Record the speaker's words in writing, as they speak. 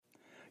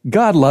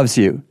God loves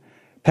you.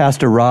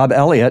 Pastor Rob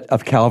Elliott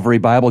of Calvary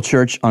Bible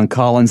Church on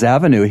Collins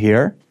Avenue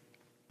here.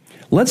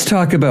 Let's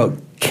talk about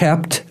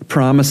kept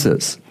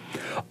promises.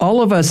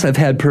 All of us have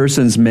had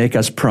persons make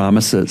us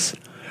promises.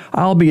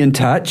 I'll be in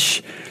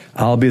touch.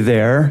 I'll be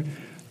there.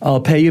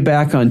 I'll pay you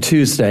back on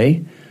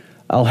Tuesday.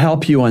 I'll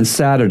help you on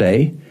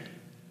Saturday.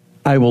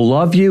 I will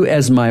love you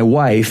as my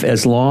wife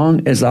as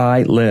long as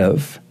I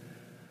live.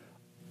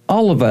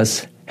 All of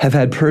us have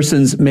had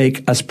persons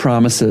make us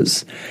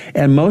promises,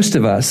 and most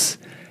of us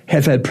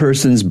have had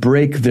persons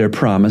break their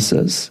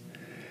promises.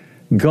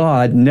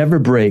 God never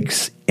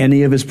breaks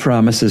any of his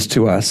promises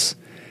to us.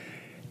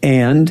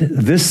 And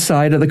this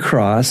side of the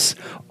cross,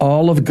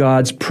 all of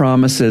God's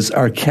promises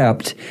are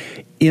kept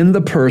in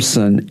the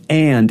person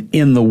and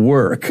in the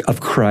work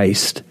of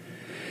Christ.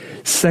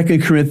 2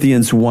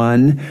 Corinthians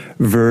 1,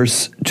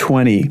 verse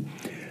 20.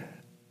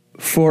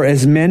 For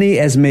as many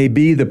as may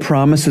be the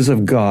promises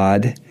of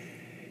God,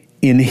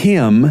 in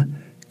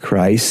him,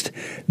 Christ,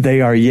 they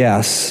are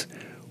yes.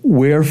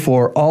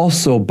 Wherefore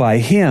also by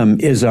him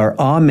is our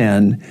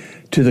amen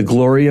to the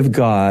glory of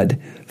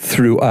God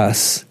through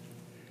us.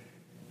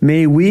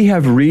 May we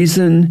have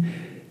reason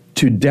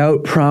to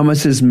doubt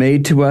promises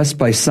made to us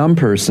by some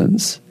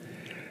persons,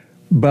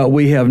 but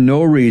we have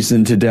no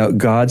reason to doubt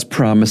God's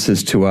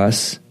promises to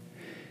us.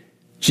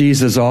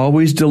 Jesus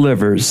always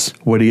delivers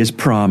what he has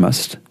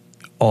promised,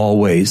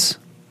 always.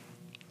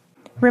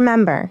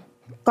 Remember,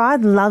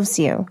 God loves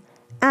you,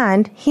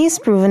 and he's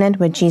proven it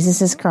with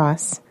Jesus'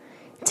 cross.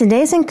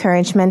 Today's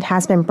encouragement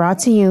has been brought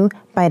to you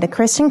by the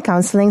Christian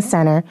Counseling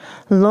Center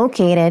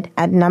located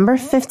at number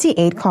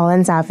 58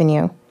 Collins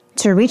Avenue.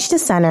 To reach the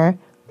center,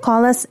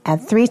 call us at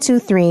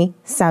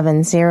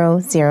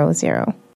 323-7000.